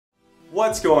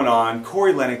What's going on?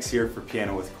 Corey Lennox here for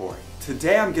Piano with Corey.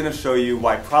 Today I'm going to show you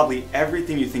why probably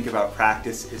everything you think about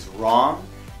practice is wrong,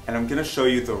 and I'm going to show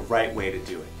you the right way to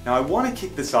do it. Now I want to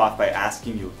kick this off by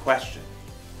asking you a question.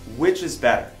 Which is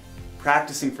better?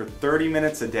 Practicing for 30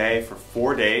 minutes a day for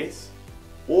 4 days,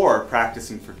 or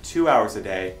practicing for 2 hours a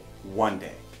day, 1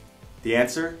 day? The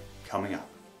answer, coming up.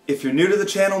 If you're new to the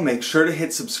channel, make sure to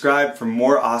hit subscribe for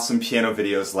more awesome piano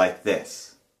videos like this.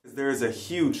 There is a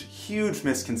huge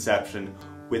misconception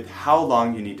with how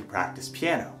long you need to practice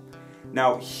piano.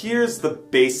 Now here's the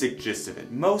basic gist of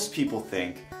it. Most people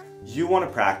think you want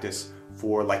to practice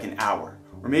for like an hour,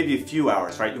 or maybe a few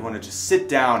hours, right? You want to just sit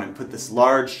down and put this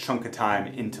large chunk of time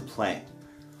into playing.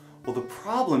 Well, the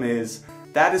problem is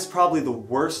that is probably the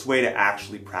worst way to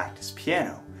actually practice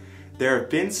piano. There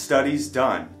have been studies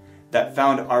done that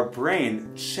found our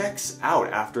brain checks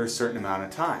out after a certain amount of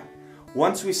time.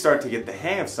 Once we start to get the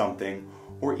hang of something,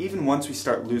 or even once we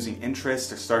start losing interest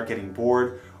or start getting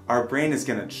bored, our brain is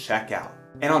going to check out.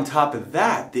 And on top of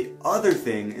that, the other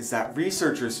thing is that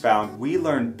researchers found we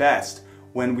learn best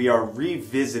when we are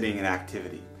revisiting an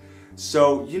activity.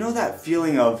 So you know that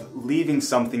feeling of leaving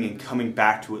something and coming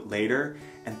back to it later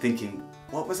and thinking,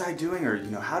 what was I doing? Or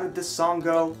how did this song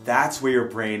go? That's where your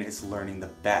brain is learning the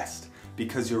best,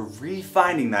 because you're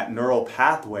refining that neural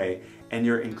pathway and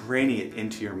you're ingraining it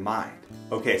into your mind.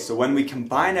 Okay, so when we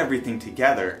combine everything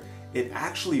together, it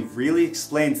actually really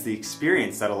explains the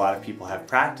experience that a lot of people have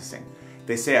practicing.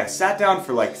 They say, I sat down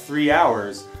for like 3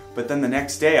 hours, but then the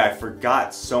next day I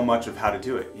forgot so much of how to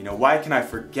do it. Why can I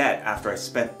forget after I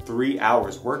spent 3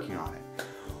 hours working on it?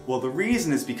 Well, the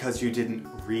reason is because you didn't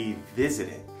revisit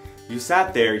it. You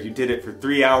sat there, you did it for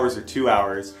 3 hours or 2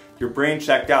 hours, your brain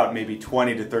checked out maybe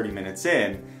 20 to 30 minutes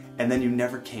in, and then you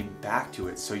never came back to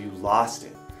it, so you lost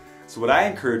it. So what I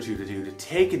encourage you to do to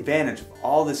take advantage of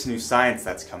all this new science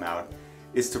that's come out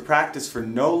is to practice for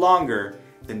no longer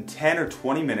than 10 or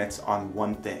 20 minutes on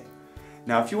one thing.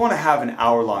 Now if you want to have an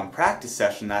hour-long practice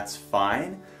session, that's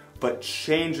fine, but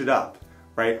change it up,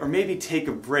 right? Or maybe take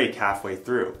a break halfway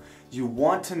through. You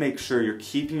want to make sure you're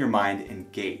keeping your mind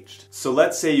engaged. So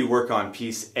let's say you work on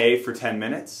piece A for 10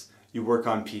 minutes, you work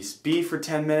on piece B for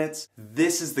 10 minutes.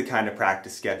 This is the kind of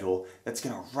practice schedule that's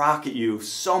going to rocket you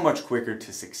so much quicker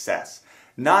to success.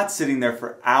 Not sitting there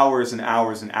for hours and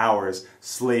hours and hours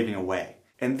slaving away.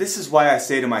 And this is why I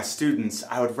say to my students,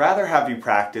 I would rather have you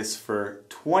practice for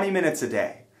 20 minutes a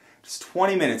day. Just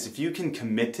 20 minutes. If you can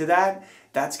commit to that,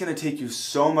 that's going to take you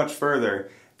so much further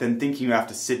than thinking you have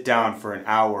to sit down for an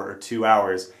hour or 2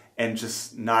 hours and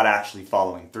just not actually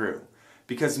following through.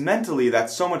 Because mentally,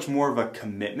 that's so much more of a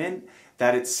commitment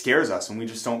that it scares us and we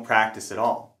just don't practice at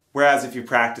all. Whereas if you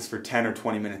practice for 10 or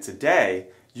 20 minutes a day,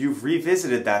 you've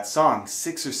revisited that song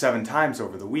 6 or 7 times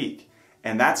over the week.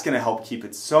 And that's going to help keep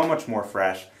it so much more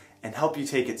fresh and help you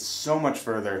take it so much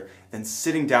further than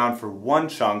sitting down for one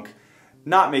chunk,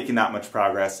 not making that much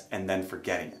progress, and then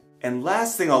forgetting it. And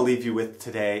last thing I'll leave you with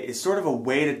today is sort of a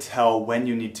way to tell when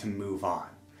you need to move on.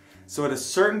 So at a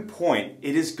certain point,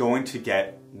 it is going to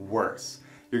get worse.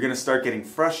 You're going to start getting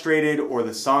frustrated, or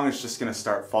the song is just going to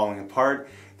start falling apart.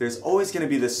 There's always going to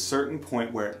be this certain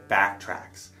point where it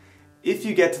backtracks. If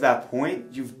you get to that point,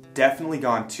 you've definitely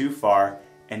gone too far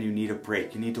and you need a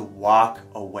break. You need to walk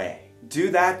away. Do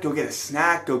that, go get a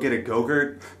snack, go get a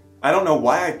Go-Gurt. I don't know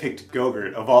why I picked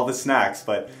Go-Gurt of all the snacks,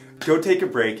 but go take a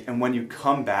break, and when you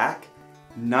come back,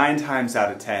 9 times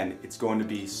out of 10, it's going to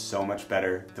be so much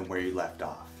better than where you left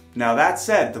off. Now that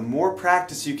said, the more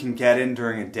practice you can get in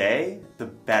during a day, the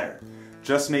better.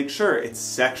 Just make sure it's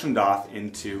sectioned off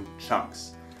into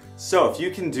chunks. So if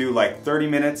you can do like 30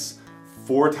 minutes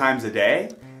 4 times a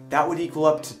day, that would equal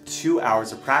up to 2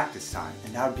 hours of practice time,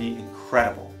 and that would be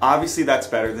incredible. Obviously that's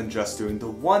better than just doing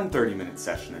the one 30-minute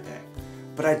session a day.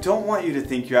 But I don't want you to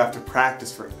think you have to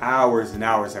practice for hours and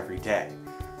hours every day.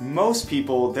 Most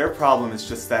people, their problem is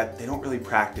just that they don't really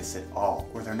practice at all,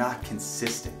 or they're not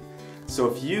consistent. So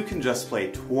if you can just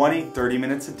play 20-30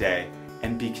 minutes a day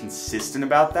and be consistent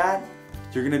about that,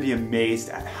 you're going to be amazed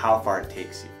at how far it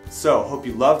takes you. So hope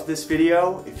you loved this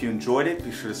video. If you enjoyed it,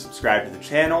 be sure to subscribe to the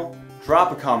channel,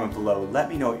 drop a comment below, let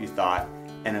me know what you thought,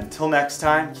 and until next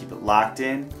time, keep it locked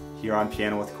in here on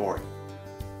Piano with Corey.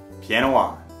 Piano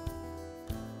on!